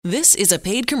This is a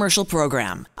paid commercial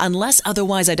program. Unless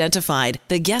otherwise identified,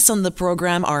 the guests on the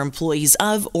program are employees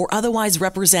of or otherwise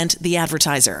represent the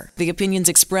advertiser. The opinions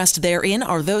expressed therein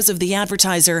are those of the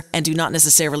advertiser and do not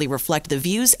necessarily reflect the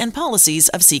views and policies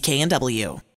of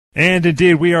CKNW. And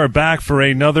indeed, we are back for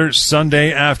another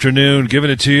Sunday afternoon,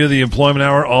 giving it to you, the Employment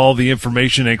Hour, all the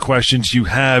information and questions you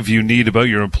need about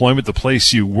your employment, the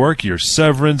place you work, your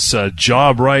severance,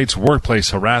 job rights, workplace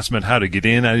harassment, how to get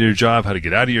in out of your job, how to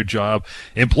get out of your job,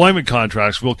 employment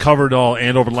contracts. We'll cover it all.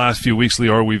 And over the last few weeks,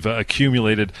 Lior, we've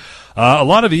accumulated a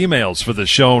lot of emails for the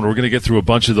show, and we're going to get through a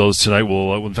bunch of those tonight.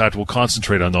 We'll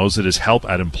concentrate on those. It is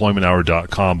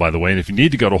help@employmenthour.com, by the way. And if you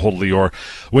need to go to hold Lior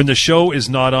when the show is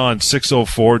not on,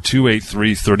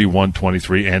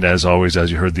 604-283-3123. And as always,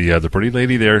 as you heard the pretty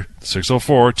lady there,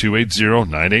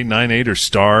 604-280-9898 or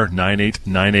star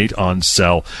 9898 on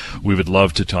cell. We would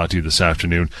love to talk to you this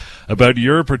afternoon about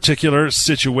your particular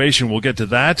situation. We'll get to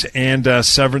that. And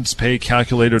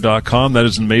severancepaycalculator.com. That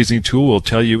is an amazing tool. We'll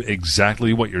tell you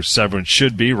exactly what your severance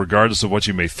should be, regardless of what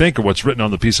you may think or what's written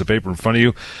on the piece of paper in front of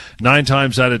you. 9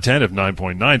 times out of 10, if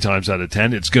 9.9 times out of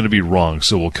 10, it's going to be wrong.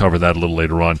 So we'll cover that a little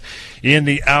later on in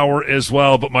the hour as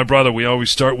well. But my brother, we always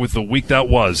start with the week that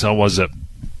was. How was it?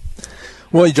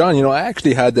 Well, John, I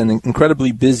actually had an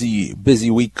incredibly busy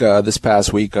week this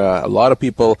past week. A lot of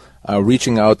people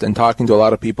reaching out and talking to a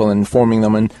lot of people and informing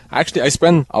them. And actually, I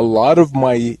spend a lot of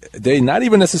my day not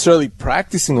even necessarily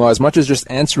practicing law as much as just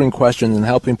answering questions and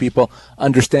helping people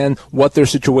understand what their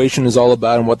situation is all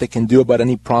about and what they can do about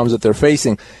any problems that they're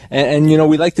facing. And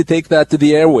we like to take that to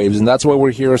the airwaves. And that's why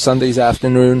we're here Sundays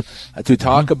afternoon to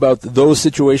talk about those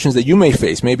situations that you may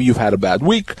face. Maybe you've had a bad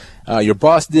week. Your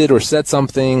boss did or said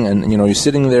something, and you're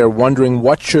sitting there wondering,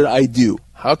 what should I do?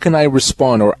 How can I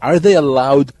respond? Or are they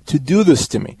allowed to do this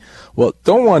to me? Well,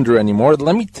 don't wonder anymore.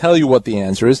 Let me tell you what the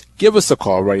answer is. Give us a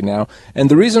call right now. And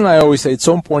the reason I always say it's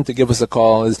so important to give us a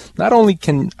call is not only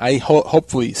can I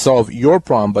hopefully solve your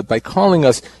problem, but by calling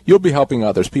us, you'll be helping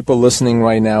others, people listening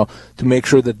right now, to make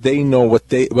sure that they know what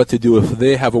to do if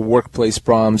they have a workplace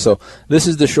problem. So this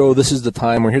is the show. This is the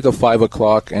time. We're here till 5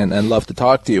 o'clock and love to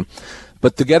talk to you.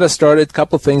 But to get us started, a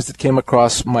couple of things that came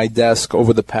across my desk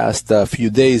over the past few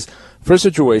days. First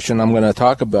situation I'm going to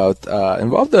talk about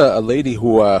involved a lady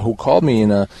who called me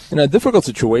in a difficult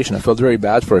situation. I felt very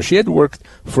bad for her. She had worked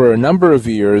for a number of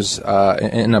years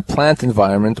in a plant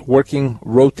environment, working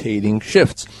rotating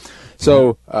shifts.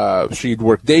 So she'd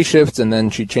work day shifts, and then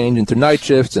she'd change into night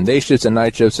shifts and day shifts and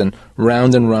night shifts, and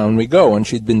round we go. And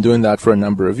she'd been doing that for a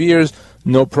number of years.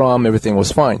 No problem. Everything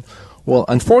was fine. Well,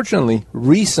 unfortunately,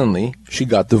 recently she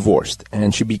got divorced,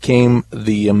 and she became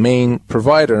the main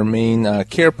provider,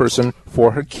 care person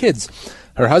for her kids.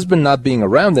 Her husband not being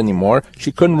around anymore,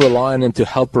 she couldn't rely on him to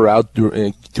help her out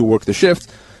to work the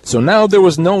shift. So now there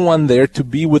was no one there to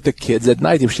be with the kids at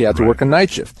night if she had to work a night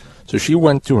shift. So she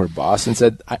went to her boss and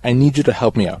said, I need you to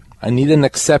help me out. I need an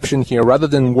exception here. Rather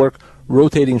than work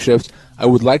rotating shifts, I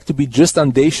would like to be just on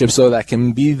day shift so that I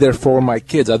can be there for my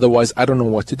kids. Otherwise, I don't know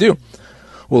what to do.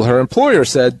 Well, her employer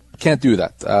said, can't do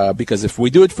that, because if we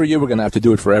do it for you, we're going to have to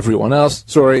do it for everyone else.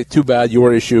 Sorry, too bad,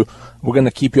 your issue. We're going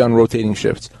to keep you on rotating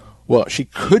shifts. Well, she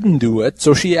couldn't do it,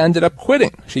 so she ended up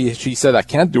quitting. She said, I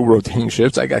can't do rotating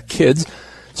shifts. I got kids.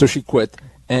 So she quit.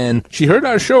 And she heard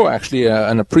our show, actually,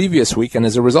 on a previous week, and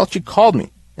as a result, she called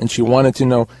me, and she wanted to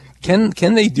know, can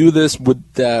they do this? Was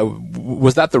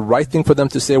that the right thing for them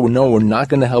to say, well, no, we're not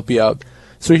going to help you out?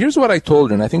 So here's what I told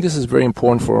her, and I think this is very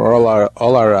important for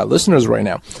all our listeners right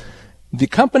now. The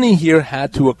company here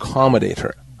had to accommodate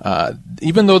her,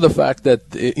 even though the fact that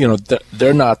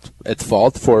they're not at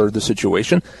fault for the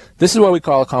situation. This is what we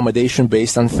call accommodation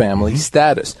based on family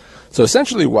status. So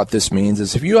essentially what this means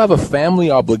is if you have a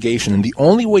family obligation and the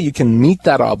only way you can meet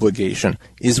that obligation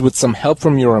is with some help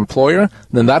from your employer,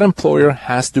 then that employer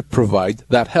has to provide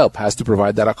that help, has to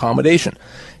provide that accommodation.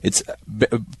 It's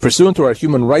pursuant to our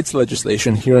human rights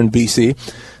legislation here in BC.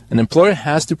 An employer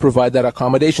has to provide that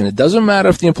accommodation. It doesn't matter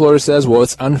if the employer says, well,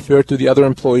 it's unfair to the other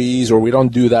employees or we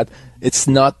don't do that. It's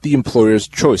not the employer's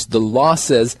choice. The law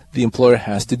says the employer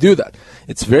has to do that.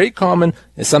 It's very common.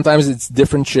 Sometimes it's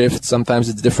different shifts. Sometimes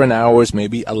it's different hours,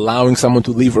 maybe allowing someone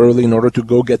to leave early in order to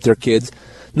go get their kids.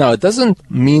 Now, it doesn't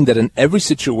mean that in every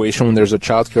situation when there's a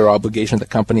childcare obligation, the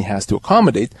company has to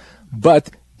accommodate, but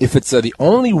if it's the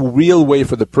only real way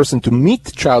for the person to meet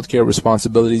childcare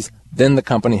responsibilities, then the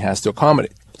company has to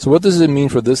accommodate. So what does it mean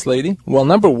for this lady? Well,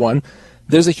 number one,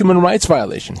 there's a human rights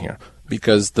violation here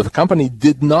because the company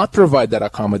did not provide that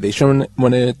accommodation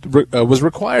when it was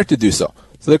required to do so.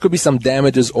 So there could be some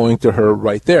damages owing to her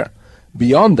right there.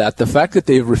 beyond that, the fact that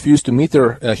they've refused to meet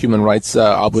their human rights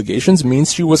obligations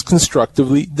means she was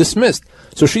constructively dismissed.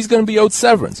 So she's going to be owed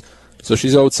severance. So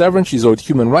she's owed severance, she's owed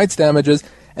human rights damages,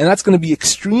 and that's going to be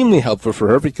extremely helpful for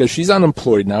her because she's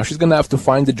unemployed now. She's going to have to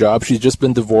find a job. She's just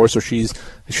been divorced, or she's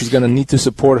going to need to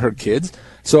support her kids.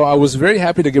 So I was very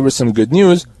happy to give her some good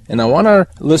news, and I want our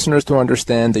listeners to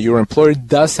understand that your employer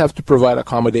does have to provide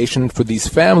accommodation for these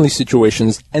family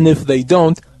situations, and if they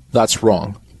don't, that's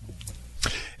wrong.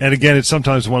 And again, it's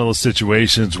sometimes one of those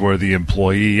situations where the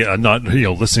employee, not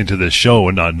listening to this show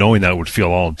and not knowing that, would feel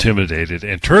all intimidated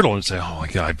and turtle and say, "Oh my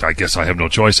God, I guess I have no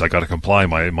choice. I got to comply.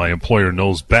 My employer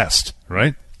knows best,"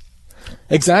 right?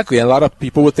 Exactly. A lot of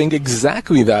people would think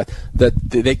exactly that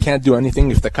they can't do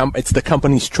anything if it's the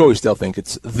company's choice. They'll think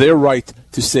it's their right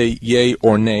to say yay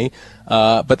or nay.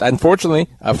 But unfortunately,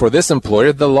 for this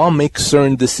employer, the law makes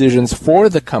certain decisions for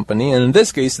the company. And in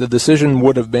this case, the decision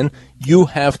would have been, you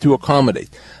have to accommodate.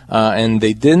 And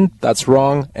they didn't. That's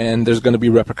wrong. And there's going to be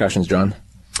repercussions, John.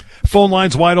 Phone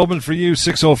lines wide open for you,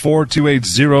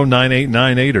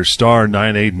 604-280-9898 or star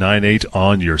 9898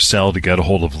 on your cell to get a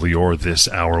hold of Lior this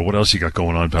hour. What else you got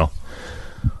going on, pal?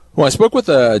 Well, I spoke with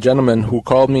a gentleman who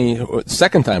called me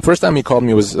second time. First time he called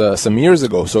me was some years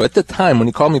ago. So at the time, when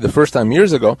he called me the first time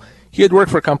years ago, he had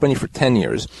worked for a company for 10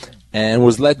 years and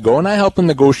was let go, and I helped him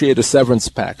negotiate a severance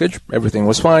package. Everything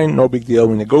was fine, no big deal,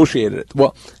 we negotiated it.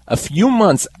 Well, a few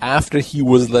months after he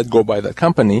was let go by the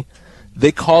company,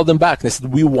 they called him back. They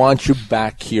said, we want you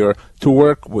back here to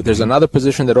work. There's another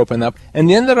position that opened up. And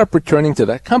he ended up returning to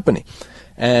that company.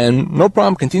 And no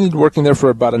problem, continued working there for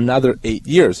about another 8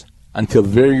 years until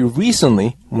very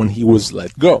recently when he was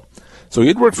let go. So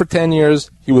he'd worked for 10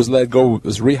 years, he was let go,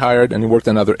 was rehired, and he worked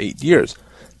another 8 years.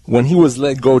 When he was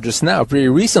let go just now, very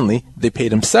recently, they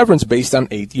paid him severance based on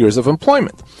 8 years of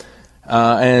employment.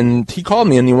 And he called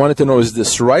me and he wanted to know, is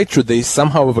this right? Should they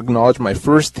somehow have acknowledged my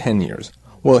first 10 years?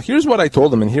 Well, here's what I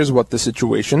told him, and here's what the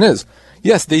situation is.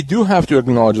 Yes, they do have to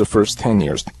acknowledge the first 10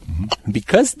 years.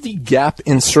 Because the gap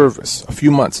in service, a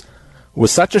few months,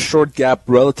 was such a short gap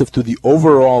relative to the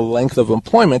overall length of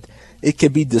employment, it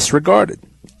can be disregarded.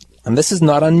 And this is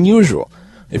not unusual.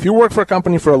 If you work for a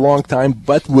company for a long time,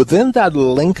 but within that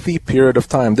lengthy period of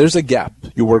time, there's a gap.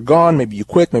 You were gone, maybe you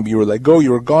quit, maybe you were let go, you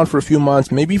were gone for a few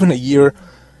months, maybe even a year,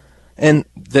 and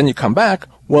then you come back.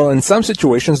 Well, in some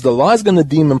situations, the law is going to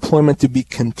deem employment to be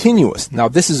continuous. Now,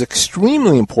 this is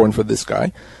extremely important for this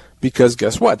guy because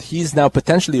guess what? He's now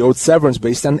potentially owed severance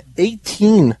based on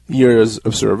 18 years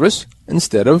of service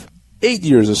instead of 8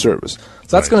 years of service.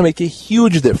 So that's going to make a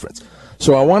huge difference.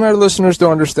 So I want our listeners to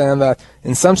understand that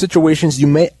in some situations, you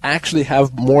may actually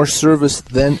have more service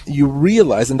than you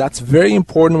realize, and that's very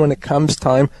important when it comes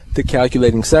time to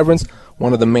calculating severance.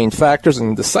 One of the main factors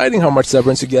in deciding how much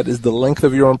severance you get is the length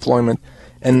of your employment.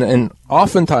 And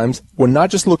oftentimes, we're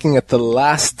not just looking at the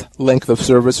last length of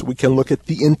service, we can look at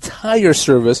the entire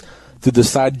service to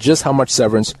decide just how much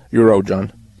severance you're owed,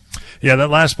 John. Yeah,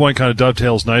 that last point kind of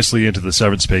dovetails nicely into the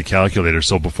severance pay calculator.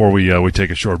 So before we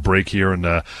take a short break here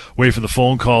and wait for the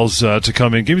phone calls to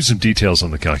come in, give me some details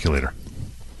on the calculator.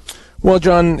 Well,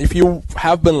 John, if you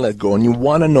have been let go and you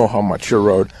want to know how much you're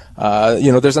owed,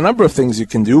 there's a number of things you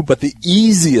can do, but the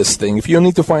easiest thing, if you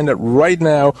need to find it right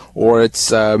now, or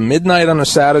it's midnight on a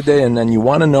Saturday and then you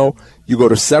want to know, you go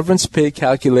to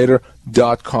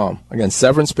severancepaycalculator.com. Again,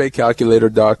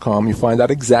 severancepaycalculator.com. You find out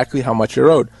exactly how much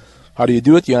you're owed. How do you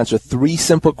do it? You answer 3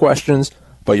 simple questions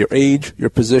about your age,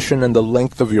 your position, and the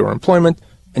length of your employment,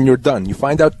 and you're done. You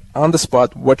find out on the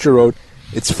spot what you're owed.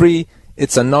 It's free.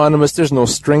 It's anonymous. There's no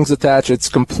strings attached. It's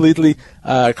completely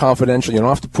confidential. You don't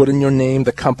have to put in your name,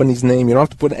 the company's name. You don't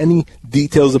have to put any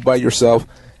details about yourself.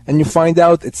 And you find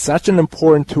out it's such an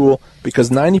important tool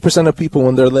because 90% of people,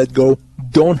 when they're let go,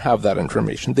 don't have that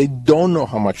information. They don't know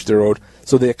how much they're owed,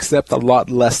 so they accept a lot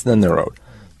less than they're owed.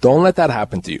 Don't let that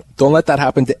happen to you. Don't let that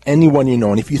happen to anyone you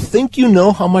know. And if you think you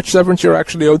know how much severance you're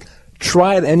actually owed,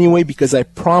 try it anyway because I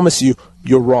promise you,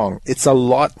 you're wrong. It's a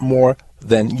lot more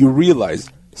than you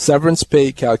realize.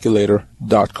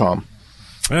 severancepaycalculator.com.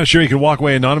 Sure, you can walk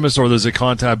away anonymous, or there's a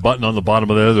contact button on the bottom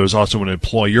of there. There's also an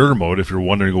employer mode if you're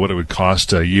wondering what it would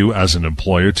cost you as an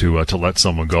employer to let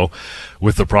someone go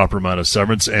with the proper amount of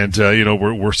severance. And,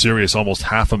 we're serious. Almost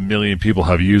 500,000 people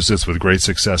have used this with great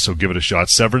success, so give it a shot.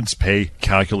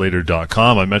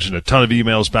 severancepaycalculator.com. I mentioned a ton of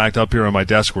emails backed up here on my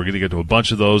desk. We're going to get to a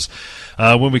bunch of those.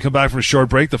 When we come back from a short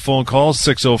break, the phone call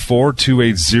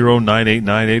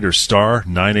 604-280-9898 or star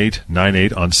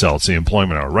 9898 on cell. It's the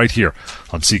Employment Hour right here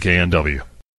on CKNW.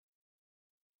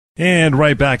 And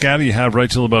right back at it. You have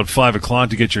right till about 5 o'clock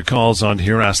to get your calls on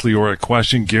here. Ask Lior a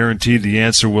question. Guaranteed the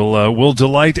answer will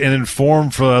delight and inform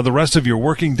for the rest of your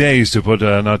working days, to put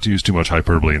not to use too much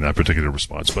hyperbole in that particular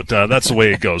response. But that's the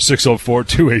way it goes.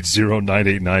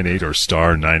 604-280-9898 or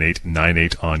star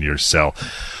 9898 on your cell.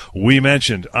 I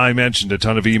mentioned a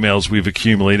ton of emails we've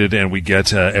accumulated, and we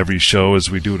get every show as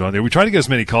we do it on there. We try to get as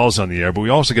many calls on the air, but we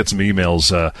also get some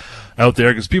emails out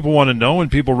there because people want to know,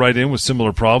 and people write in with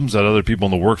similar problems that other people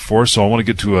in the workforce. So I want to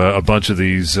get to a bunch of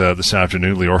these this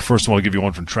afternoon, Lior. First, I want to give you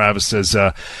one from Travis. Says,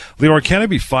 Lior, can I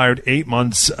be fired 8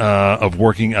 months of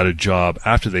working at a job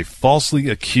after they falsely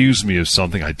accused me of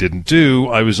something I didn't do?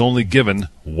 I was only given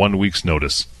 1 week's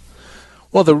notice.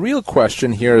 Well, the real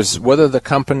question here is whether the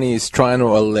company is trying to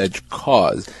allege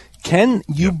cause. Can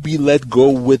you be let go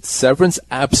with severance?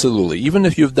 Absolutely. Even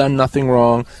if you've done nothing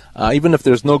wrong, even if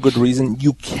there's no good reason,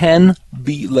 you can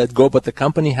be let go, but the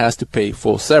company has to pay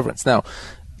full severance. Now,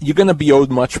 you're going to be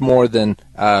owed much more than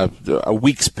a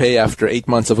week's pay after 8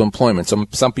 months of employment.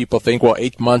 Some people think, well,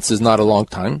 8 months is not a long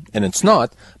time, and it's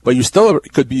not, but you still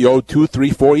could be owed 2, 3,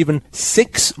 4, even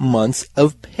 6 months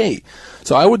of pay.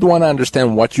 So I would want to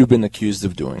understand what you've been accused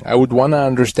of doing. I would want to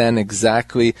understand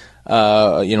exactly,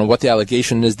 what the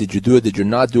allegation is. Did you do it? Did you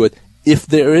not do it? If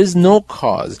there is no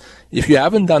cause, if you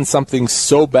haven't done something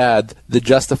so bad that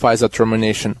justifies a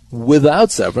termination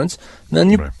without severance, then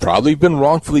you've probably been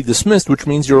wrongfully dismissed, which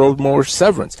means you're owed more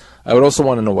severance. I would also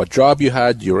want to know what job you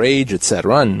had, your age,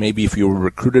 etc., and maybe if you were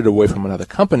recruited away from another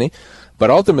company. But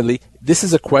ultimately, this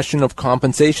is a question of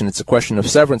compensation. It's a question of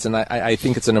severance, and I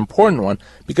think it's an important one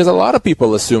because a lot of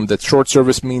people assume that short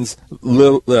service means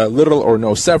little or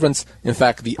no severance. In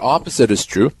fact, the opposite is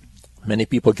true. Many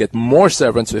people get more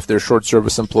severance if they're short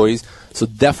service employees. So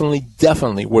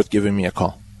definitely worth giving me a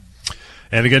call.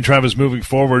 And again, Travis, moving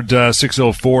forward,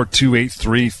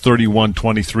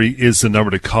 604-283-3123 is the number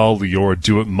to call Lior.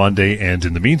 Do it Monday. And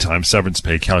in the meantime,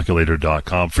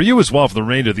 severancepaycalculator.com. For you as well, for the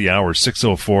remainder of the hour,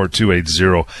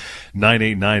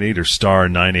 604-280-9898 or star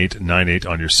 9898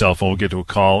 on your cell phone. We'll get to a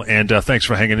call. And thanks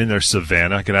for hanging in there,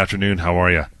 Savannah. Good afternoon. How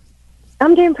are you?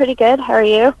 I'm doing pretty good. How are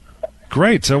you?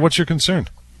 Great. What's your concern?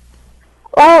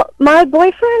 Well, my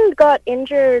boyfriend got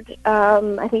injured,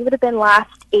 I think it would have been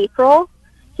last April.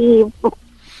 He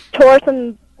tore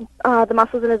the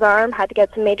muscles in his arm, had to get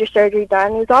some major surgery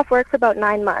done. He was off work for about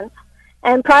 9 months.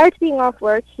 And prior to being off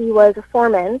work, he was a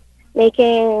foreman,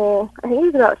 making, I think it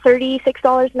was about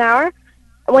 $36 an hour.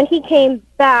 When he came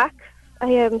back,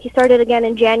 he started again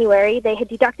in January. They had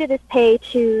deducted his pay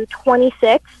to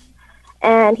 $26,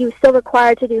 and he was still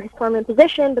required to do his foreman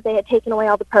position, but they had taken away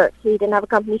all the perks. So he didn't have a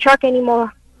company truck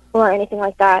anymore or anything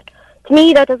like that. To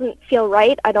me, that doesn't feel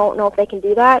right. I don't know if they can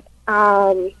do that.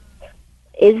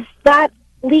 Is that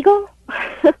legal?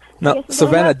 Now,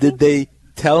 Savannah, did they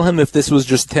tell him if this was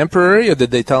just temporary, or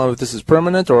did they tell him if this is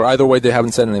permanent, or either way they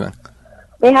haven't said anything?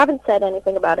 They haven't said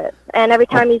anything about it. And every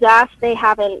time he's asked, they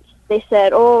haven't. They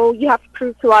said, oh, you have to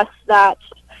prove to us that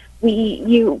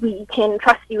we can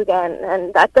trust you again,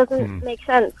 and that doesn't make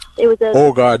sense. It was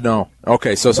oh God, no.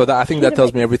 Okay, so that, I think that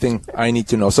tells me everything I need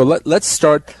to know. So let's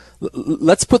start.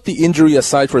 Let's put the injury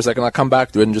aside for a second. I'll come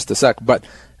back to it in just a sec. But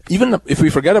even if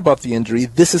we forget about the injury,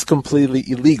 this is completely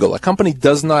illegal. A company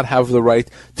does not have the right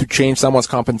to change someone's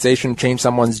compensation, change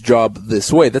someone's job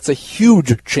this way. That's a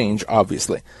huge change,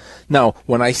 obviously. Now,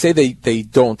 when I say they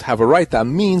don't have a right, that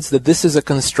means that this is a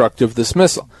constructive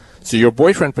dismissal. So your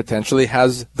boyfriend potentially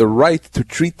has the right to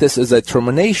treat this as a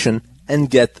termination and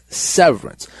get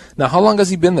severance. Now, how long has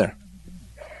he been there?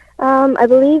 I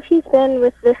believe he's been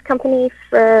with this company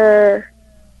for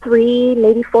 3,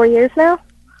 maybe 4 years now.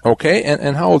 Okay,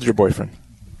 and how old is your boyfriend?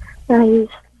 He's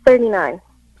 39.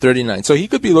 39. So he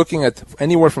could be looking at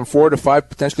anywhere from 4 to 5,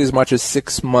 potentially as much as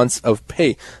 6 months of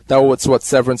pay. That's what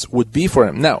severance would be for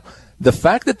him. Now, the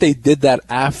fact that they did that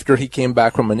after he came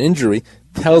back from an injury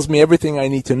tells me everything I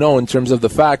need to know in terms of the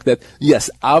fact that, yes,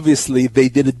 obviously they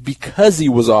did it because he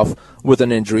was off with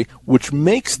an injury, which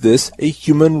makes this a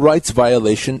human rights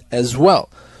violation as well.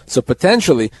 So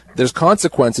potentially, there's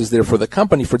consequences there for the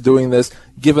company for doing this,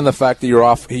 given the fact that you're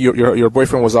off, your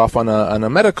boyfriend was off on a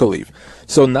medical leave.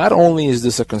 So not only is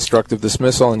this a constructive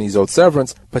dismissal and he's owed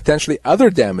severance, potentially other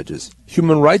damages,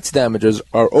 human rights damages,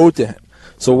 are owed to him.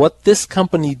 So what this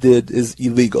company did is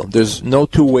illegal. There's no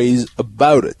two ways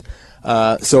about it.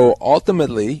 So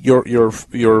ultimately,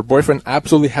 your boyfriend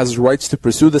absolutely has rights to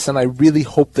pursue this, and I really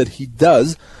hope that he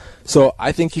does. So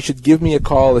I think he should give me a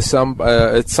call at some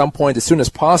point, as soon as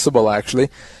possible, actually,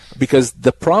 because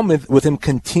the problem with him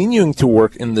continuing to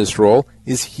work in this role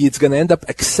is he's going to end up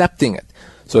accepting it.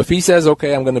 So if he says,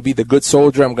 okay, I'm going to be the good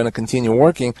soldier, I'm going to continue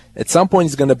working, at some point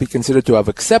he's going to be considered to have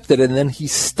accepted it, and then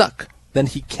he's stuck. Then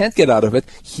he can't get out of it.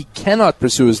 He cannot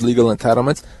pursue his legal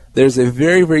entitlements. There's a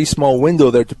very, very small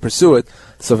window there to pursue it.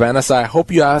 So, Vanessa, I hope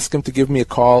you ask him to give me a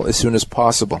call as soon as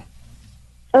possible.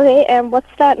 Okay, and what's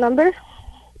that number?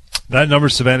 That number,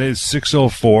 Savannah, is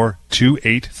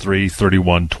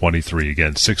 604-283-3123.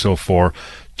 Again,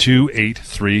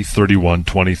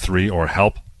 604-283-3123 or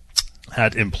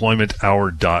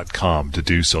help@employmenthour.com to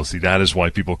do so. See, that is why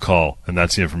people call, and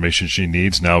that's the information she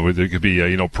needs. Now, there could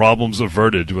be, problems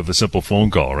averted with a simple phone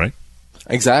call, right?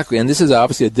 Exactly, and this is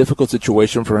obviously a difficult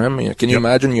situation for him. Can you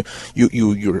imagine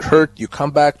you're hurt, you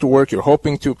come back to work, you're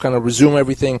hoping to kind of resume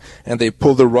everything, and they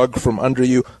pull the rug from under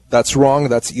you. That's wrong,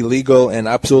 that's illegal, and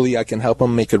absolutely I can help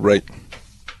him make it right.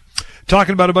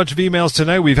 Talking about a bunch of emails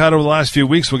tonight we've had over the last few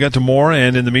weeks. We'll get to more,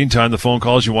 and in the meantime, the phone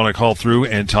calls you want to call through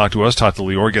and talk to us. Talk to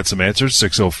Lior, get some answers,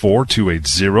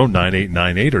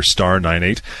 604-280-9898 or star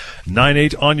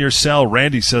 9898 on your cell.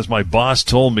 Randy says, my boss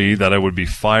told me that I would be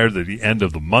fired at the end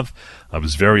of the month. I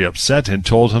was very upset and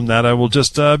told him that I will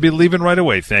just be leaving right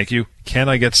away. Thank you. Can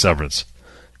I get severance?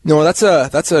 No, that's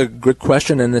a good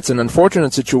question, and it's an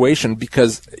unfortunate situation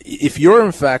because if you're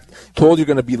in fact told you're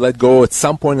going to be let go at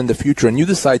some point in the future and you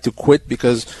decide to quit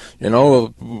because,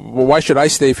 well, why should I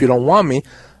stay if you don't want me?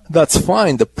 That's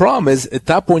fine. The problem is at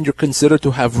that point you're considered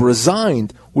to have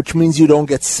resigned, which means you don't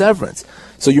get severance.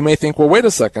 So you may think, well, wait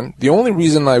a second. The only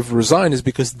reason I've resigned is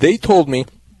because they told me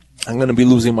I'm going to be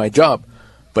losing my job.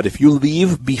 But if you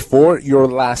leave before your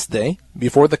last day,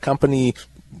 before the company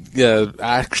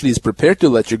actually is prepared to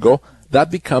let you go,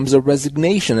 that becomes a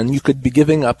resignation, and you could be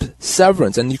giving up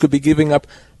severance, and you could be giving up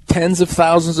tens of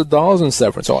thousands of dollars in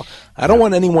severance. So I don't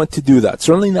want anyone to do that,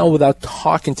 certainly not without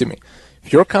talking to me.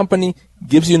 If your company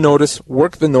gives you notice,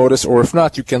 work the notice, or if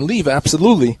not, you can leave,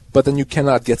 absolutely, but then you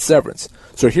cannot get severance.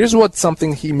 So here's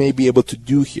something he may be able to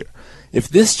do here. If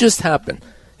this just happened,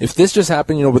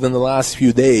 within the last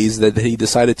few days that he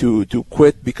decided to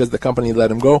quit because the company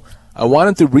let him go, I want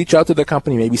him to reach out to the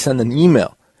company, maybe send an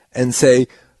email and say,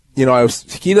 I was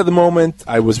heat of the moment.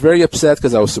 I was very upset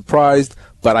because I was surprised,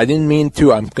 but I didn't mean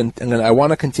to. I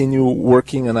want to continue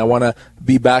working and I want to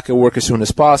be back at work as soon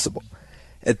as possible.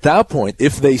 At that point,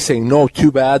 if they say, no, too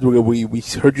bad, we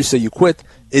heard you say you quit,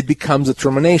 it becomes a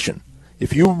termination.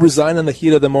 If you resign in the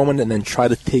heat of the moment and then try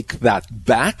to take that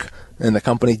back, and the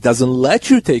company doesn't let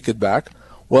you take it back,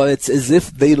 well, it's as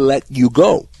if they let you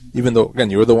go, even though, again,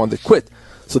 you're the one that quit.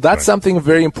 So that's something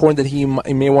very important that he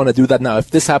may want to do that now. If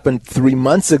this happened 3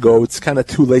 months ago, it's kind of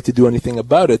too late to do anything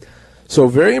about it. So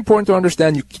very important to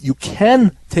understand you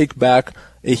can take back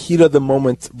a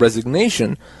heat-of-the-moment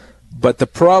resignation, but the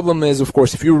problem is, of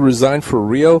course, if you resign for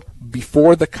real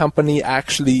before the company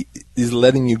actually is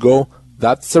letting you go,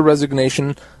 that's a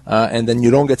resignation, and then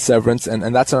you don't get severance,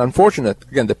 and that's an unfortunate.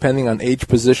 Again, depending on age,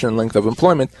 position, length of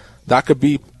employment, that could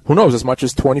be, who knows, as much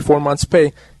as 24 months'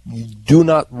 pay. You do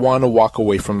not want to walk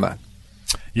away from that.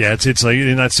 Yeah, it's like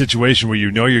in that situation where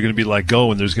you're going to be let go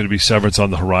and there's going to be severance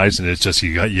on the horizon. It's just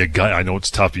you got. I know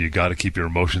it's tough, but you got to keep your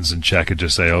emotions in check and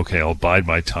just say, okay, I'll bide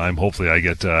my time. Hopefully, I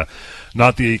get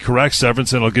not the correct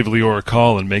severance, and I'll give Lior a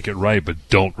call and make it right. But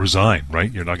don't resign,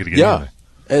 right? You're not going to get anything.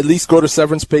 At least go to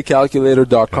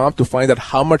severancepaycalculator.com to find out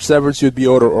how much severance you'd be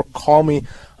owed, or call me.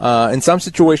 In some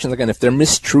situations, again, if they're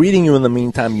mistreating you in the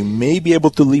meantime, you may be able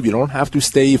to leave. You don't have to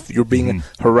stay if you're being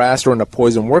harassed or in a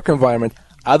poison work environment.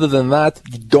 Other than that,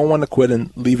 you don't want to quit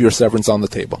and leave your severance on the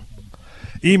table.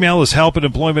 Email is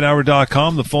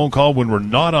help@employmenthour.com. The phone call when we're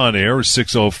not on air is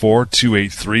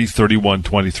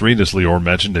 604-283-3123. As Lior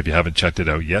mentioned, if you haven't checked it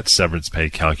out yet,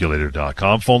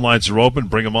 severancepaycalculator.com. Phone lines are open.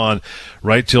 Bring them on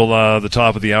right till the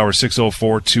top of the hour,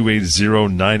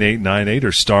 604-280-9898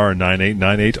 or star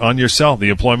 9898 on your cell. The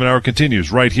Employment Hour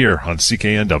continues right here on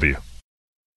CKNW.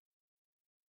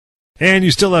 And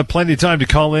you still have plenty of time to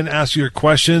call in, ask your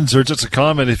questions, or just a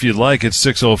comment if you'd like. It's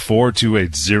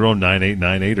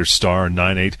 604-280-9898 or star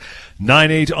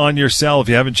 9898 on your cell. If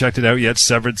you haven't checked it out yet,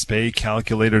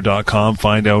 severancepaycalculator.com.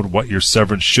 Find out what your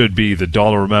severance should be. The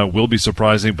dollar amount will be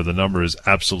surprising, but the number is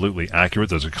absolutely accurate.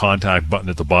 There's a contact button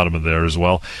at the bottom of there as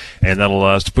well. And that'll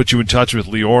allow us to put you in touch with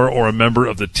Lior or a member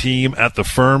of the team at the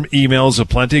firm. Emails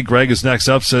aplenty. Greg is next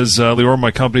up, says, Lior,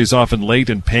 my company is often late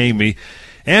in paying me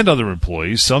and other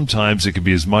employees. Sometimes it can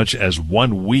be as much as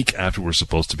 1 week after we're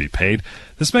supposed to be paid.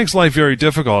 This makes life very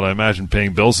difficult, I imagine,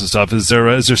 paying bills and stuff. Is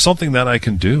there something that I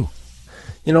can do?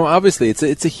 Obviously,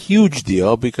 it's a huge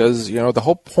deal because, the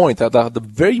whole point, the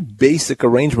very basic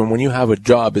arrangement when you have a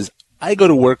job is I go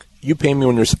to work, you pay me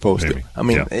when you're supposed to. I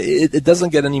mean, it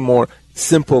doesn't get any more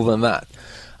simple than that.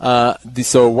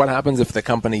 So what happens if the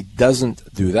company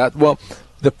doesn't do that? Well,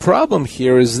 The problem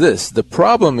here is this. The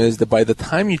problem is that by the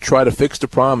time you try to fix the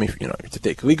problem, if you have to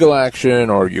take legal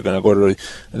action or you're going to go to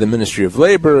the Ministry of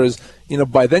Labor,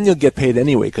 by then you'll get paid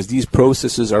anyway because these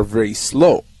processes are very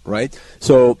slow, right?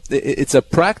 So it's a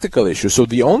practical issue. So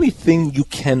the only thing you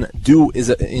can do is,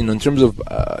 in terms of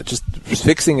just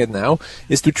fixing it now,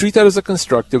 is to treat that as a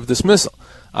constructive dismissal.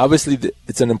 Obviously,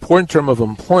 it's an important term of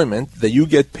employment that you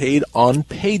get paid on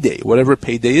payday, whatever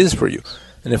payday is for you.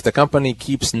 And if the company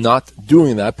keeps not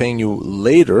doing that, paying you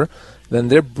later, then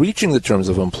they're breaching the terms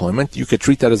of employment. You could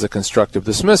treat that as a constructive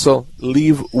dismissal,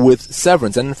 leave with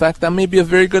severance. And in fact, that may be a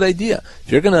very good idea.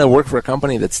 If you're going to work for a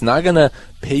company that's not going to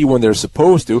pay you when they're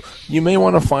supposed to, you may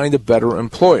want to find a better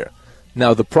employer.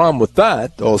 Now, the problem with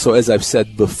that, also, as I've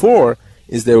said before,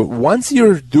 is that once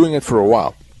you're doing it for a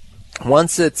while,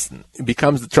 once it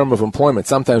becomes the term of employment,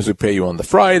 sometimes we pay you on the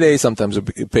Friday, sometimes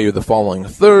we pay you the following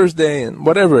Thursday, and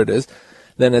whatever it is,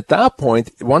 then at that point,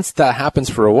 once that happens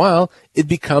for a while, it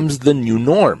becomes the new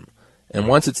norm. And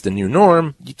once it's the new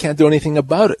norm, you can't do anything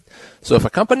about it. So if a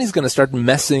company is going to start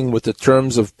messing with the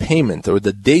terms of payment or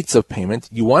the dates of payment,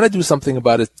 you want to do something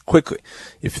about it quickly.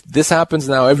 If this happens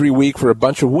now every week for a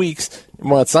bunch of weeks,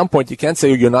 well, at some point you can't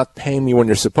say you're not paying me when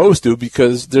you're supposed to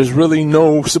because there's really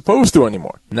no supposed to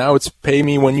anymore. Now it's pay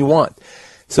me when you want.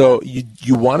 So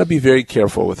you want to be very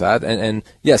careful with that. And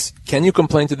yes, can you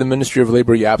complain to the Ministry of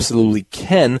Labor? You absolutely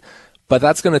can. But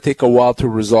that's going to take a while to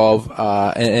resolve.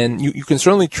 And you can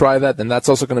certainly try that. And that's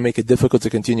also going to make it difficult to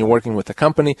continue working with the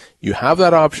company. You have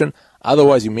that option.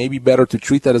 Otherwise, you may be better to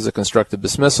treat that as a constructive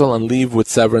dismissal and leave with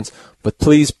severance. But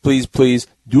please, please, please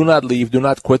do not leave. Do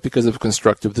not quit because of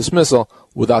constructive dismissal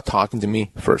without talking to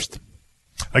me first.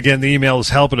 Again, the email is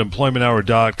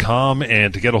help@employmenthour.com,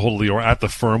 and to get a hold of Lior at the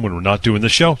firm when we're not doing the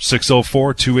show,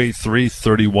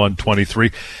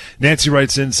 604-283-3123. Nancy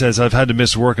writes in, says, I've had to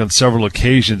miss work on several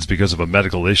occasions because of a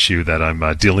medical issue that I'm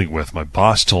dealing with. My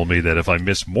boss told me that if I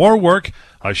miss more work,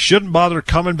 I shouldn't bother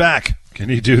coming back. Can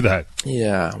you do that?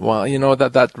 Yeah, well,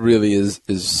 that really is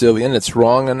silly, and it's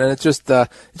wrong, and it's just not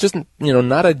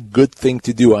a good thing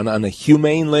to do on a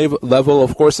humane level,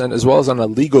 of course, and as well as on a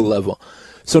legal level.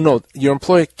 So no, your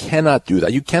employer cannot do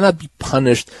that. You cannot be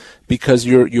punished because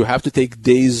you have to take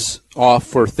days off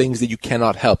for things that you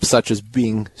cannot help, such as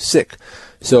being sick.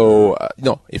 So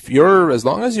no, as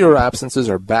long as your absences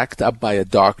are backed up by a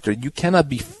doctor, you cannot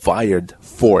be fired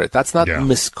for it. That's not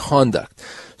misconduct.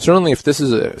 Certainly, if this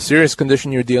is a serious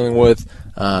condition you're dealing with,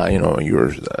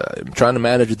 you're trying to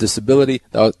manage a disability,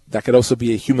 that could also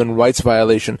be a human rights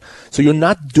violation. So you're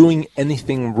not doing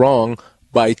anything wrong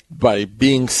by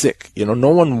being sick. No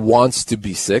one wants to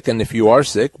be sick, and if you are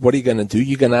sick, what are you going to do?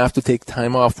 You're going to have to take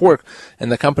time off work, and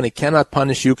the company cannot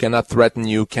punish you, cannot threaten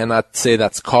you, cannot say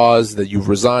that's cause, that you've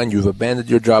resigned, you've abandoned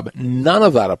your job. None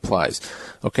of that applies,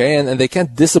 okay? And they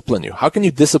can't discipline you. How can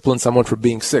you discipline someone for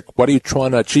being sick? What are you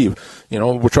trying to achieve?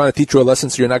 We're trying to teach you a lesson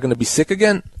so you're not going to be sick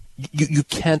again? You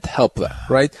can't help that,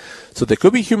 right? So there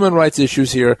could be human rights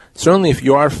issues here. Certainly, if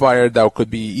you are fired, that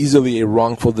could be easily a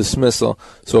wrongful dismissal.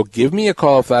 So give me a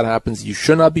call if that happens. You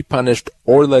should not be punished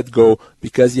or let go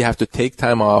because you have to take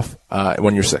time off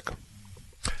when you're sick.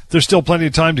 There's still plenty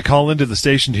of time to call into the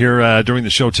station here during the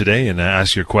show today and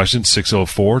ask your questions,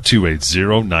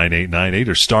 604-280-9898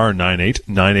 or star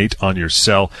 9898 on your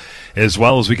cell. As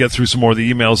well as we get through some more of the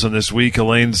emails on this week,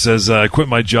 Elaine says, I quit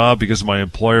my job because my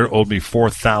employer owed me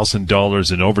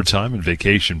 $4,000 in overtime and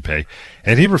vacation pay,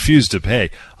 and he refused to pay.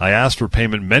 I asked for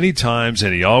payment many times,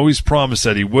 and he always promised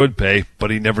that he would pay, but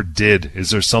he never did. Is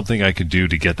there something I can do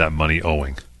to get that money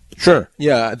owing? Sure.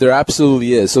 Yeah, there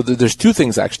absolutely is. So there's two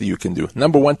things actually you can do.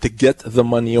 Number one, to get the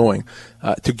money owing.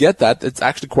 To get that, it's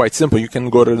actually quite simple. You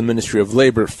can go to the Ministry of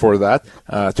Labor for that,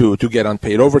 to get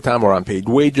unpaid overtime or unpaid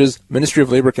wages. Ministry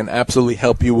of Labor can absolutely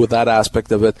help you with that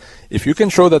aspect of it. If you can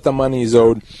show that the money is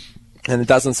owed, and it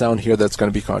doesn't sound here that's going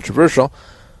to be controversial,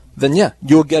 then yeah,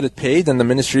 you'll get it paid, and the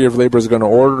Ministry of Labor is going to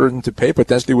order them to pay,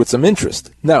 potentially with some interest.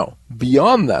 Now,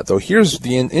 beyond that, though, here's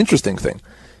the interesting thing.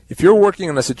 If you're working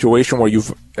in a situation where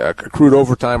you've accrued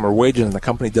overtime or wages and the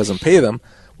company doesn't pay them,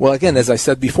 well, again, as I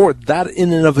said before, that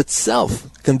in and of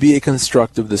itself can be a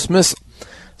constructive dismissal.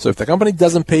 So if the company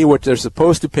doesn't pay you what they're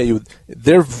supposed to pay you,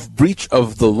 they're breach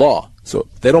of the law. So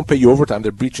if they don't pay you overtime,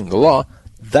 they're breaching the law.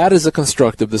 That is a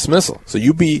constructive dismissal. So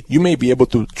you may be able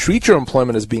to treat your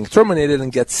employment as being terminated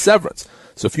and get severance.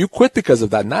 So if you quit because of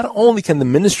that, not only can the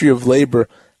Ministry of Labor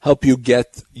help you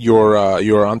get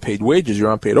your unpaid wages,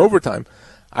 your unpaid overtime,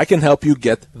 I can help you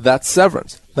get that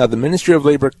severance. Now, the Ministry of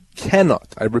Labor cannot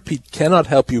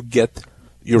help you get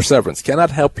your severance,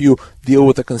 cannot help you deal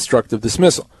with a constructive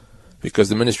dismissal, because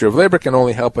the Ministry of Labor can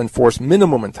only help enforce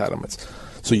minimum entitlements.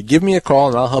 So you give me a call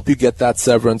and I'll help you get that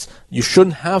severance. You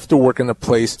shouldn't have to work in a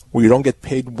place where you don't get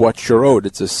paid what you're owed.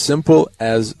 It's as simple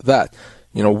as that.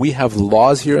 We have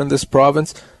laws here in this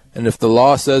province, and if the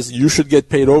law says you should get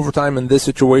paid overtime in this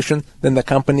situation, then the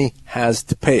company has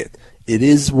to pay it. It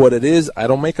is what it is. I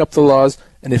don't make up the laws,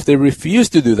 and if they refuse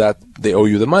to do that, they owe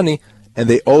you the money, and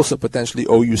they also potentially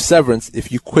owe you severance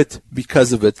if you quit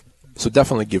because of it. So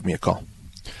definitely give me a call.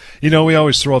 We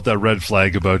always throw out that red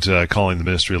flag about calling the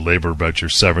Ministry of Labor about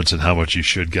your severance and how much you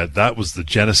should get. That was the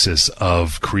genesis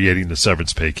of creating the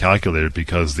severance pay calculator,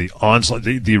 because the onslaught,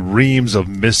 the reams of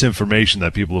misinformation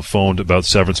that people have phoned about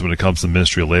severance when it comes to the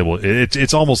Ministry of Labor,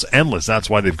 it's almost endless.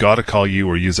 That's why they've got to call you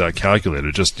or use that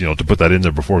calculator, just, to put that in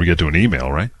there before we get to an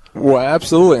email, right? Well,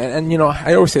 absolutely. And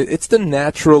I always say it's the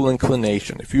natural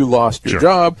inclination. If you lost your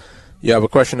job, you have a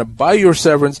question about your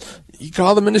severance, you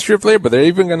call the Ministry of Labor. They're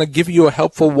even going to give you a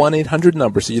helpful 1-800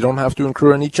 number so you don't have to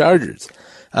incur any charges.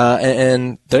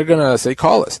 And they're going to say,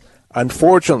 call us.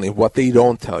 Unfortunately, what they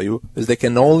don't tell you is they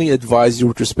can only advise you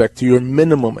with respect to your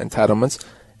minimum entitlements.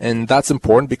 And that's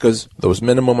important because those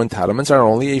minimum entitlements are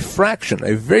only a fraction,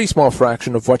 a very small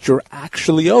fraction of what you're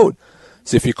actually owed.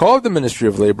 So if you call the Ministry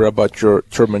of Labor about your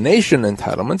termination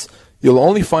entitlements, you'll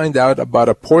only find out about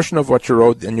a portion of what you're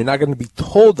owed, and you're not going to be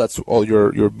told that's all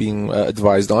you're being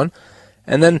advised on.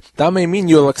 And then that may mean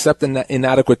you'll accept an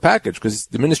inadequate package, because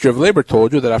the Ministry of Labor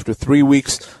told you that after 3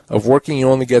 weeks of working, you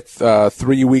only get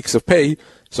 3 weeks of pay.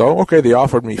 So, okay, they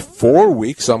offered me 4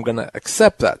 weeks, so I'm going to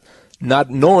accept that, not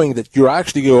knowing that you're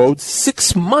actually owed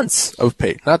 6 months of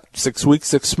pay, not 6 weeks,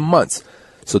 6 months.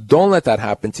 So don't let that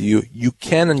happen to you. You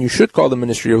can and you should call the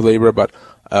Ministry of Labor about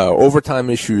overtime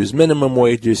issues, minimum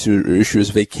wage issues,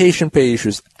 vacation pay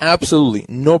issues. Absolutely,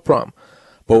 no problem.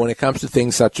 But when it comes to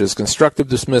things such as constructive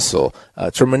dismissal,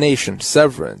 termination,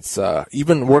 severance,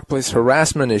 even workplace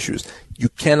harassment issues, you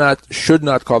should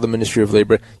not call the Ministry of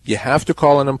Labor. You have to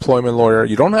call an employment lawyer.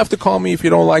 You don't have to call me if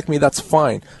you don't like me. That's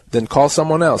fine. Then call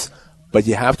someone else. But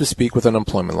you have to speak with an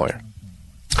employment lawyer.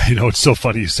 It's so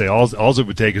funny you say all it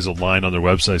would take is a line on their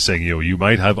website saying, you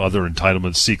might have other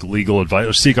entitlements, seek legal advice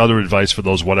or seek other advice for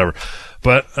those, whatever.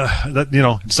 But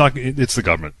it's the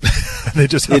government. They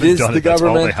just haven't done it. That's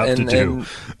all they have to do.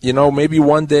 And, maybe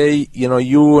one day,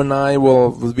 you and I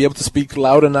will be able to speak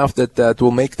loud enough that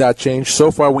will make that change.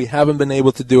 So far, we haven't been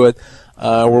able to do it.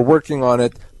 We're working on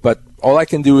it. But all I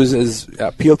can do is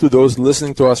appeal to those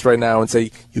listening to us right now and say,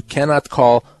 you cannot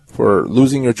call for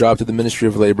losing your job to the Ministry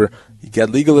of Labor. You get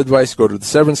legal advice, go to the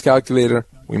severance calculator.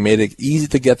 We made it easy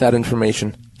to get that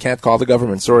information. Can't call the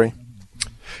government, sorry.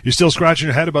 You're still scratching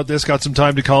your head about this? Got some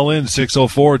time to call in,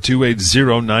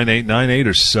 604-280-9898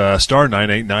 or star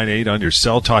 9898 on your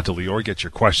cell. Talk to Lior, get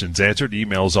your questions answered.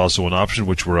 Email is also an option,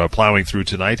 which we're plowing through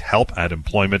tonight,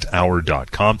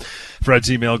 help@employmenthour.com. Fred's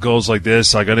email goes like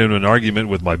this: I got into an argument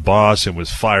with my boss and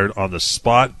was fired on the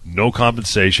spot, no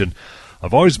compensation.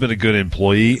 I've always been a good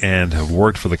employee and have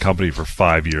worked for the company for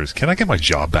 5 years. Can I get my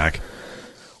job back?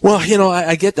 Well,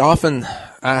 I get often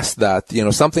asked that.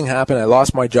 Something happened, I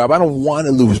lost my job. I don't want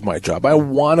to lose my job. I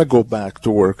want to go back to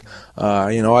work.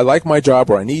 I like my job,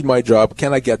 or I need my job.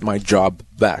 Can I get my job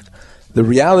back? The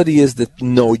reality is that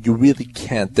no, you really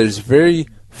can't. There's very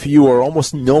few or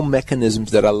almost no mechanisms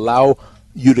that allow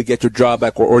you to get your job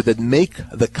back, or that make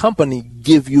the company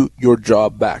give you your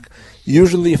job back.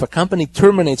 Usually, if a company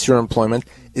terminates your employment,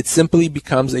 it simply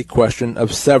becomes a question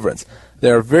of severance.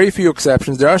 There are very few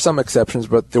exceptions. There are some exceptions,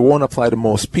 but they won't apply to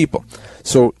most people.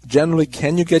 So generally,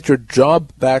 can you get your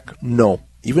job back? No.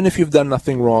 Even if you've done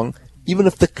nothing wrong, even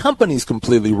if the company is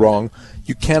completely wrong,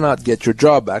 you cannot get your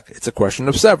job back. It's a question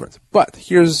of severance. But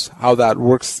here's how that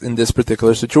works in this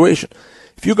particular situation.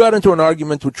 If you got into an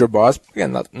argument with your boss,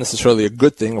 again, not necessarily a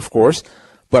good thing, of course,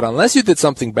 but unless you did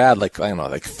something bad, like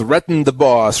threaten the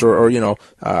boss, or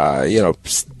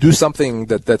do something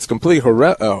that's completely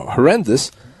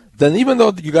horrendous, then even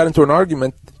though you got into an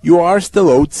argument, you are still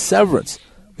owed severance.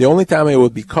 The only time it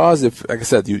would be caused if, like I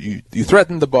said, you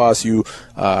threatened the boss, you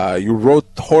wrote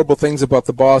horrible things about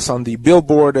the boss on the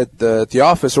billboard at the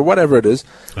office, or whatever it is.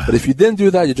 But if you didn't do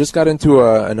that, you just got into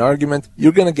an argument,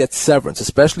 you're going to get severance,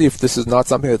 especially if this is not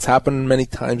something that's happened many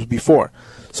times before.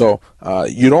 So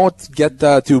you don't get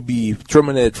to be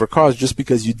terminated for cause just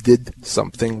because you did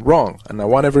something wrong. And I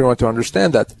want everyone to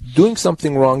understand that doing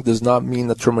something wrong does not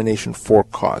mean a termination for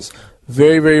cause.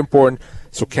 Very, very important.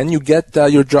 So can you get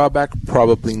your job back?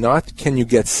 Probably not. Can you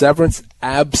get severance?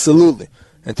 Absolutely.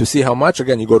 And to see how much,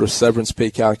 again, you go to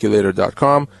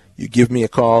severancepaycalculator.com, you give me a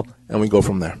call, and we go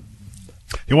from there.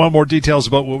 You want more details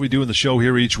about what we do in the show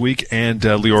here each week, and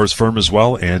Lior's firm as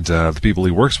well, and the people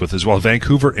he works with as well.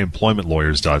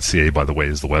 VancouverEmploymentLawyers.ca, by the way,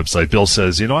 is the website. Bill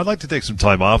says, I'd like to take some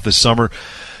time off this summer,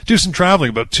 do some traveling,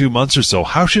 about 2 months or so.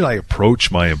 How should I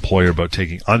approach my employer about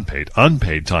taking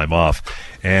unpaid time off?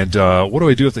 And what do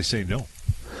I do if they say no?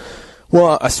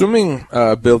 Well, assuming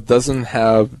Bill doesn't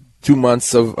have 2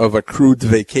 months of accrued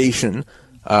vacation,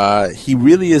 he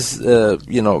really is,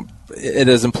 it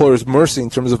is employer's mercy in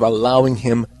terms of allowing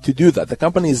him to do that. The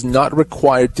company is not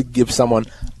required to give someone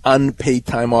unpaid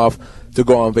time off to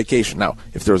go on vacation. Now,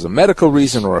 if there's a medical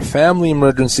reason or a family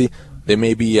emergency, they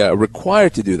may be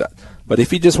required to do that. But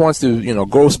if he just wants to,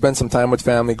 go spend some time with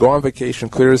family, go on vacation,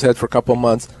 clear his head for a couple of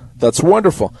months, that's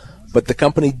wonderful. But the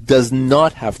company does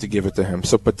not have to give it to him.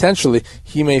 So potentially,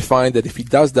 he may find that if he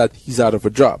does that, he's out of a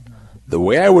job. The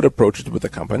way I would approach it with the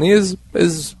company is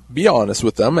be honest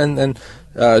with them and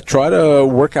try to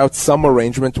work out some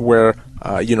arrangement where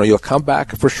you'll come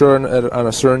back for sure on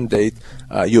a certain date.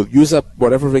 You'll use up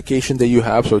whatever vacation that you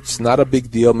have, so it's not a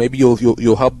big deal. Maybe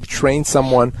you'll help train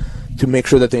someone to make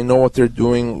sure that they know what they're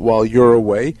doing while you're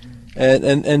away,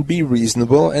 and be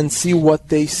reasonable and see what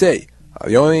they say.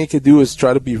 The only thing you can do is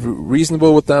try to be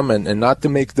reasonable with them and not to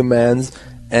make demands.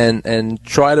 And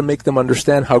try to make them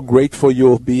understand how grateful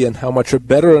you'll be and how much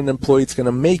better an employee it's going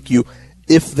to make you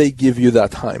if they give you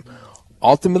that time.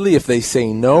 Ultimately, if they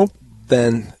say no,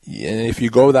 then if you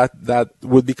go, that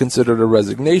would be considered a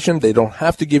resignation. They don't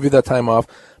have to give you that time off.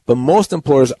 But most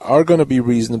employers are going to be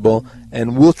reasonable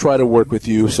and will try to work with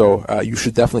you. So you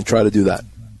should definitely try to do that.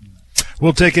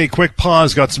 We'll take a quick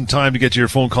pause. Got some time to get to your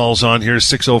phone calls on here.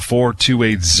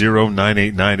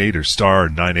 604-280-9898 or star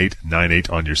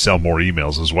 9898 on your cell. More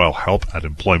emails as well.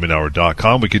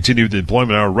 help@employmenthour.com. We continue the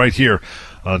Employment Hour right here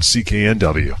on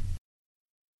CKNW.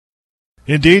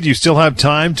 Indeed, you still have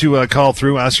time to call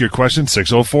through, ask your question.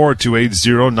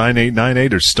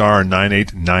 604-280-9898 or star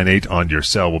 9898 on your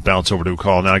cell. We'll bounce over to a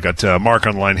call now. I got Mark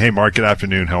on the line. Hey, Mark, good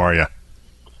afternoon. How are you?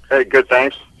 Hey, good,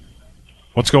 thanks.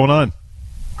 What's going on?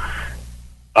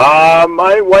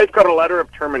 My wife got a letter of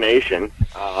termination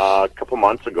a couple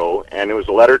months ago, and it was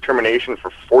a letter of termination for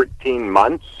 14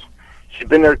 months. She'd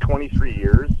been there 23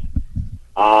 years.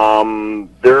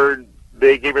 They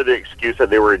gave her the excuse that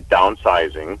they were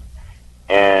downsizing,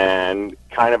 and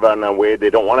kind of in a way they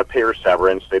don't want to pay her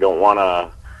severance. They're going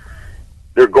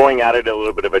at it a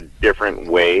little bit of a different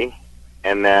way,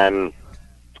 and then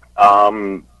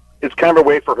it's kind of a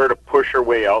way for her to push her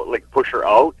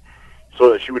out, so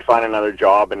that she would find another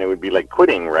job, and it would be like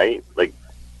quitting, right? Like,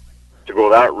 to go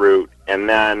that route. And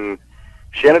then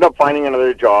she ended up finding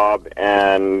another job,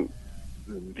 and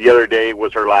the other day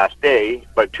was her last day.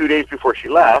 But 2 days before she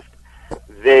left,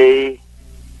 they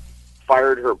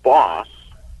fired her boss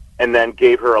and then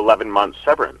gave her 11 months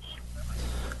severance.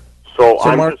 So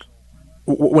Mark,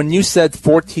 when you said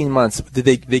 14 months, did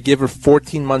they give her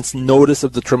 14 months notice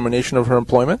of the termination of her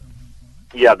employment?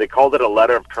 Yeah, they called it a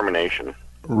letter of termination.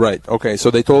 Right. Okay. So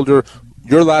they told her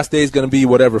your last day is going to be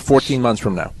 14 months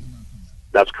from now.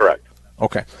 That's correct.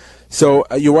 Okay. So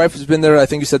your wife has been there, I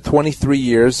think you said 23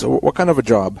 years. What kind of a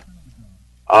job?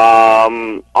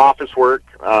 Office work,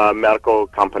 medical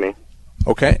company.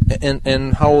 Okay.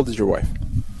 And how old is your wife?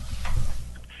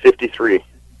 53.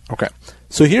 Okay.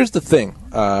 So here's the thing,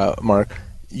 Mark.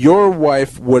 Your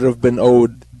wife would have been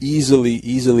owed easily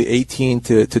 18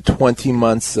 to 20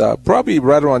 months, probably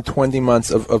right around 20 months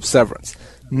of severance.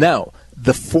 Now,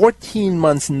 the 14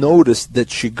 months notice that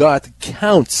she got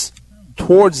counts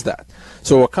towards that.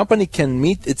 So a company can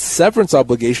meet its severance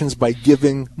obligations by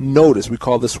giving notice. We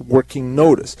call this working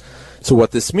notice. So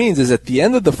what this means is at the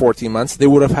end of the 14 months, they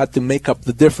would have had to make up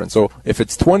the difference. So if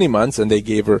it's 20 months and they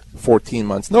gave her 14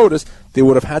 months notice, they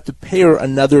would have had to pay her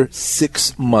another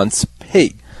 6 months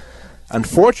pay.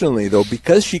 Unfortunately, though,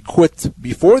 because she quit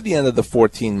before the end of the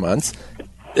 14 months,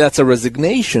 that's a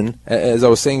resignation, as I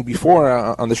was saying before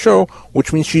on the show,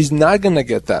 which means she's not going to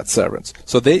get that severance.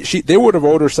 So they would have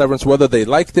owed her severance whether they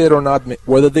liked it or not,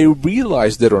 whether they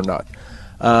realized it or not.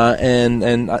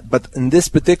 But in this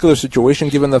particular situation,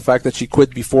 given the fact that she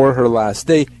quit before her last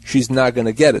day, she's not going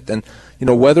to get it. And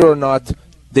whether or not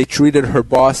they treated her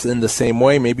boss in the same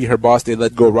way, maybe her boss they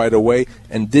let go right away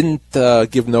and didn't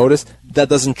give notice, that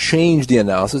doesn't change the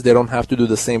analysis. They don't have to do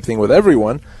the same thing with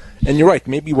everyone. And you're right,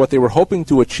 maybe what they were hoping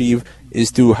to achieve is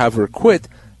to have her quit,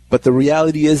 but the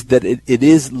reality is that it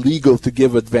is legal to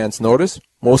give advance notice.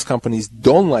 Most companies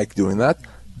don't like doing that.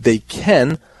 They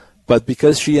can, but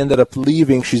because she ended up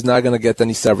leaving, she's not going to get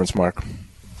any severance, Mark.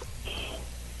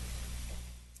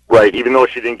 Right, even though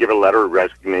she didn't give a letter of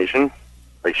resignation?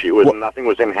 Like nothing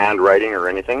was in handwriting or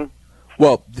anything?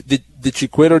 Well, did she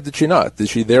quit or did she not? Is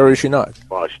she there or is she not?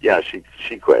 Well,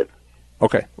 she quit.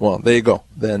 Okay, well, there you go.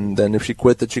 Then if she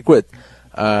quit, then she quit.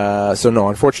 So no,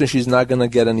 unfortunately, she's not going to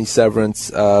get any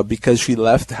severance because she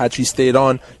left. Had she stayed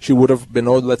on, she would have been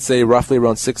owed, let's say, roughly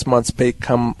around 6 months' pay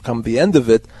come the end of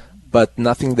it. But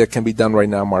nothing that can be done right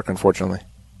now, Mark, unfortunately.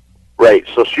 Right.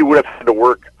 So she would have had to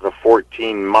work the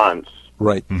 14 months.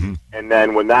 Right. Mm-hmm. And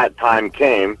then when that time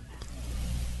came,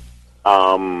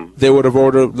 they would have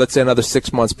ordered, let's say, another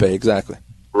 6 months' pay. Exactly.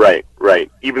 Right.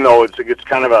 Even though it's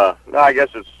kind of I guess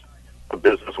it's a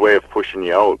business way of pushing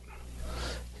you out.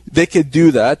 They could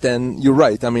do that, and you're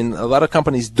right. I mean, a lot of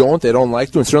companies don't. They don't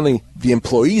like to, and certainly the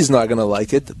employee is not going to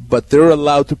like it, but they're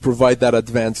allowed to provide that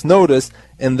advance notice,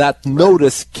 and that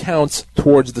notice counts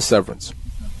towards the severance.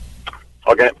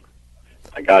 Okay.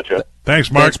 I gotcha. Thanks,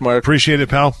 Mark. Thanks, Mark. Appreciate it,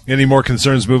 pal. Any more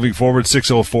concerns moving forward?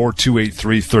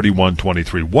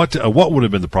 604-283-3123. What would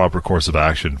have been the proper course of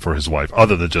action for his wife,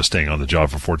 other than just staying on the job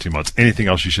for 14 months? Anything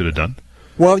else she should have done?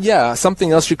 Well, yeah,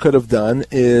 something else she could have done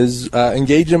is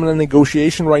engage him in a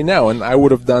negotiation right now, and I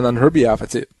would have done on her behalf.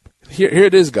 I'd say, here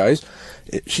it is, guys.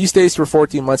 She stays for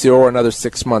 14 months, you owe her another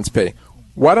 6 months' pay.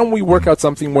 Why don't we work out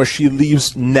something where she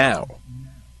leaves now,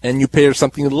 and you pay her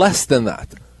something less than that?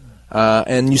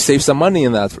 And you save some money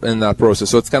in that process.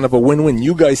 So it's kind of a win-win.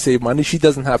 You guys save money. She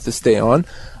doesn't have to stay on.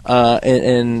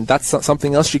 And that's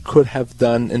something else she could have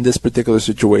done in this particular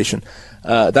situation.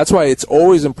 That's why it's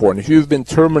always important. If you've been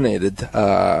terminated,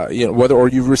 whether or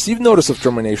you've received notice of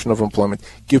termination of employment,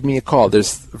 give me a call.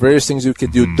 There's various things you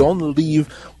can do. Don't leave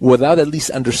without at least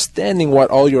understanding what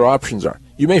all your options are.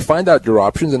 You may find out your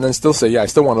options and then still say, yeah, I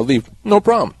still want to leave. No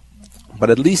problem. But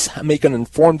at least make an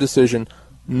informed decision,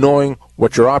 knowing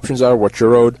what your options are, what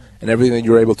you're owed, and everything that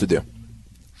you're able to do.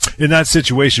 In that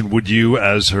situation, would you,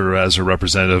 as her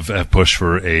representative, have pushed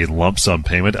for a lump sum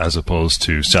payment as opposed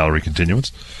to salary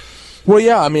continuance? Well,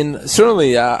 yeah, I mean,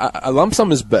 certainly a lump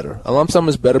sum is better. A lump sum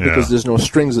is better because there's no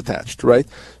strings attached, right?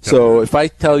 Yep. So if I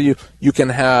tell you you can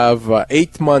have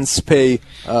 8 months' pay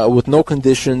with no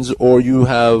conditions, or you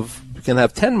can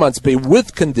have 10 months' pay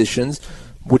with conditions,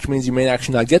 which means you may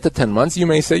actually not get the 10 months, you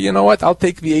may say, you know what, I'll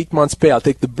take the 8 months' pay, I'll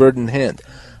take the bird in hand.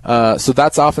 So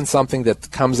that's often something that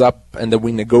comes up and that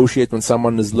we negotiate when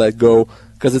someone is let go,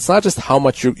 because it's not just how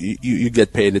much you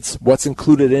get paid, it's what's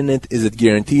included in it, is it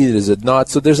guaranteed, is it not?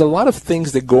 So there's a lot of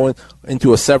things that go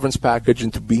into a severance package,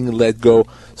 into being let go,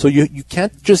 so you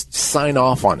can't just sign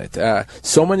off on it.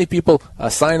 So many people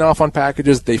sign off on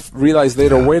packages, they realize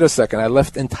later, wait a second, I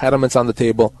left entitlements on the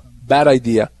table, bad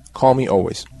idea, call me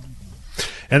always.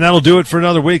 And that'll do it for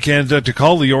another weekend. To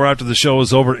call Lior after the show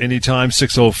is over anytime,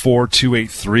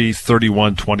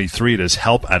 604-283-3123. It is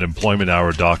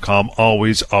help@employmenthour.com.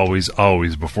 Always, always,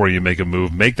 always, before you make a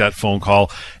move, make that phone call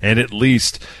and at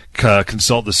least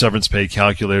consult the severance pay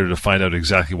calculator to find out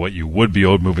exactly what you would be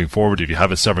owed moving forward. If you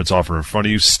have a severance offer in front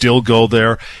of you, still go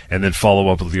there and then follow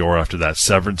up with Lior after that.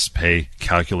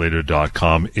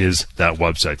 SeverancePayCalculator.com is that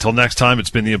website. Till next time, it's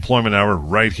been the Employment Hour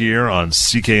right here on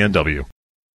CKNW.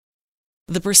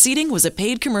 The proceeding was a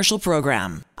paid commercial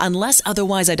program. Unless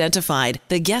otherwise identified,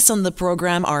 the guests on the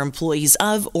program are employees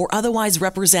of or otherwise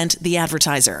represent the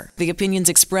advertiser. The opinions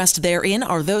expressed therein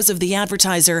are those of the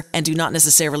advertiser and do not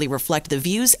necessarily reflect the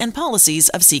views and policies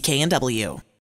of CKNW.